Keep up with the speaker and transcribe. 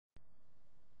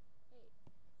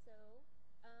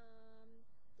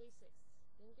6.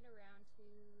 Didn't get around to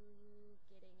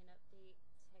getting an update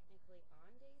technically on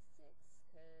day 6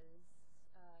 because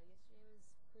yesterday was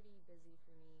pretty busy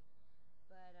for me.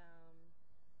 But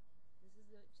this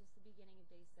is just the beginning of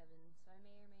day 7, so I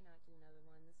may or may not do another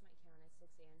one. This might count as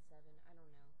 6 and 7. I don't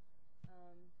know.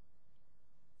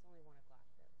 It's only 1 o'clock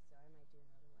though, so I might do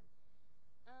another one.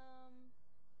 Let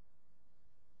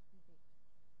me think.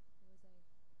 What was I?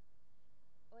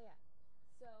 Oh yeah.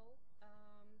 So,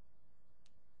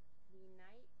 the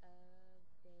night of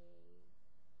day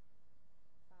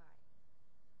 5,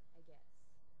 I guess,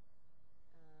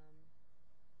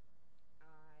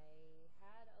 I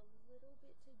had a little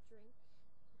bit to drink,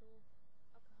 little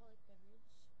alcoholic beverage,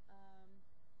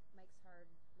 Mike's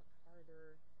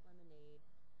Harder lemonade.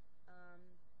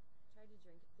 Tried to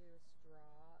drink it through a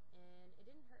straw, and it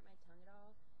didn't hurt my tongue at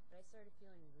all, but I started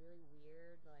feeling really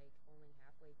weird, like, only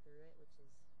halfway through it, which is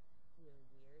really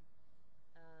weird.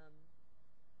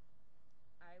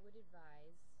 I would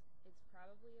advise, it's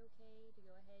probably okay to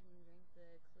go ahead and drink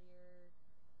the clear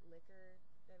liquor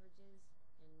beverages,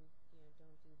 and,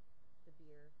 don't do the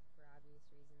beer for obvious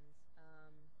reasons.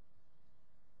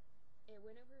 It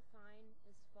went over fine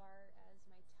as far as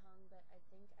my tongue, but I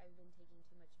think I've been taking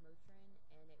too much Motrin,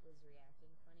 and it was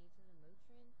reacting funny to the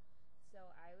Motrin,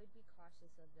 so I would be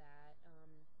cautious of that.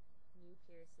 New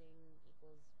piercing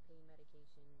equals pain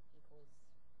medication equals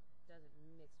doesn't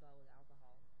mix well with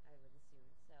alcohol, I would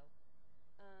assume. So,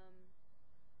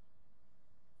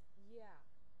 yeah,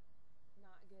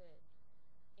 not good.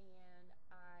 And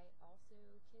I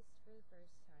also kissed for the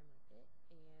first time with it,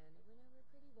 and it went over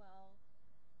pretty well.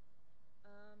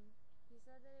 He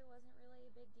said that it wasn't really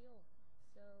a big deal,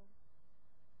 so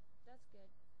that's good.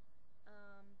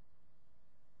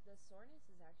 The soreness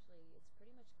is it's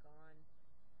pretty much gone.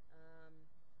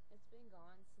 It's been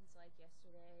gone since like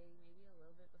yesterday, maybe a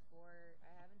little bit before.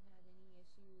 I haven't had any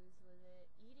issues with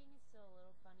it. Eating is still a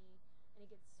little funny, and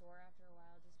it gets sore after a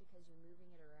while just because you're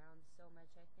moving it around so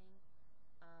much, I think.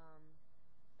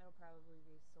 It'll probably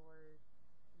be sore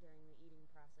during the eating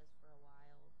process for a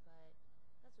while, but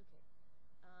that's okay.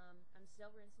 I'm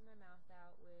still rinsing my mouth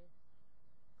out with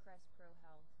Crest Pro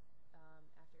Health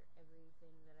after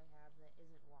everything that I have that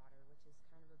isn't water, which is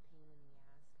kind of a pain in the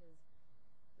ass because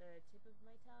the tip of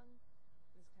my tongue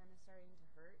is kind of starting to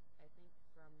hurt, I think,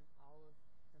 from all of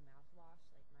the mouthwash.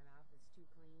 Like, my mouth is too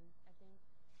clean, I think.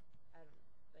 I don't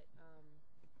know. But,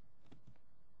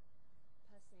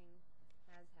 pussing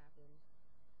has happened.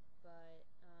 But,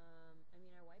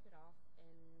 I wipe it off,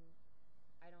 and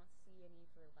I don't see any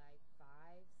for, like,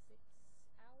 5-6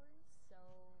 hours. So,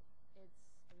 as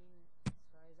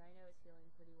far as I know, it's healing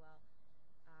pretty well.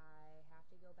 I have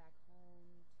to go back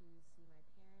home to see my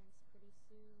parents pretty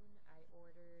soon. I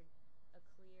ordered a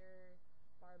clear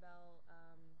barbell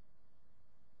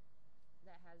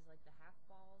that has like the half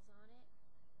balls on it,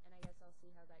 and I guess I'll see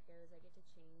how that goes. I get to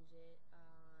change it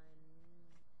on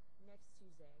next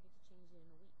Tuesday. I get to change it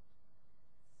in a week.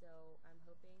 So I'm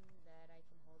hoping that I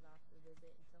can hold off the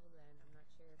visit until then. I'm not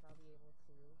sure if I'll be able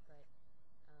to, but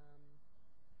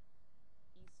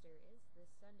Easter is this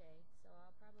Sunday, so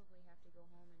I'll probably have to go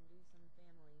home and do some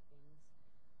family things.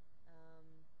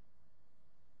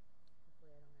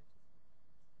 Hopefully I don't have to.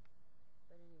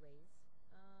 But anyways,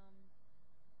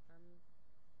 I'm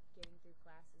getting through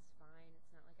classes fine.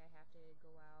 It's not like I have to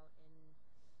go out and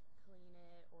clean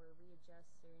it or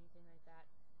readjust or anything like that.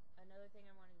 Another thing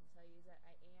I wanted to tell you is that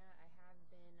I have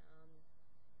been,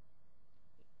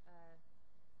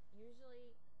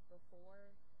 usually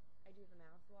before I do the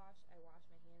mouthwash, I wash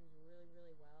my hands really,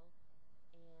 really well,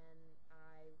 and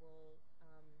I will,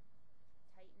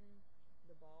 tighten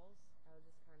the balls. I will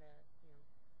just kind of,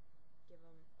 give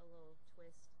them a little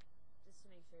twist just to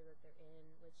make sure that they're in,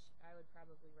 which I would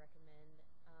probably recommend,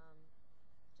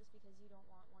 just because you don't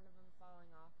want one of them falling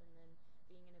off and then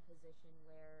being in a position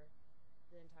where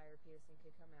the entire piercing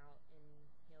could come out and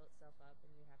heal itself up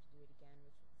and you have to do it again,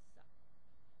 which would suck.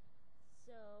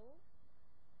 So,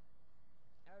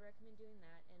 I would recommend doing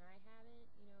that, and I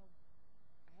haven't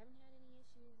had any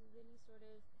issues with any sort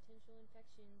of potential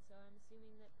infection, so I'm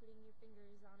assuming that putting your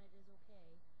fingers on it is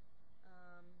okay.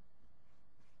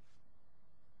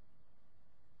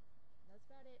 That's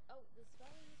about it. Oh, the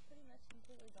swelling is pretty much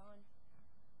completely gone.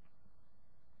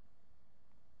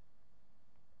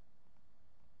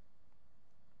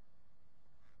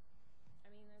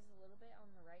 There's a little bit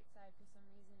on the right side for some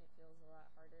reason. It feels a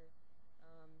lot harder.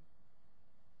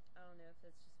 I don't know if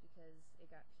that's just because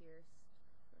it got pierced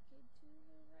crooked to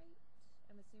the right.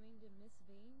 I'm assuming to miss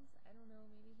veins. I don't know.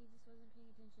 Maybe he just wasn't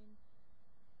paying attention.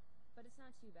 But it's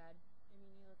not too bad. You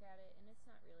look at it, and it's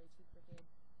not really too crooked.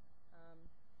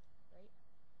 Right?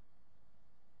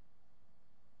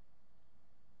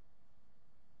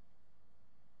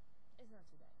 not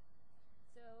too bad.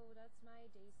 So that's my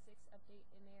day 6 update.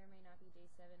 It may or may not be day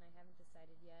 7. I haven't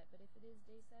decided yet, but if it is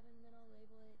day 7, then I'll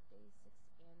label it day 6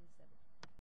 and 7.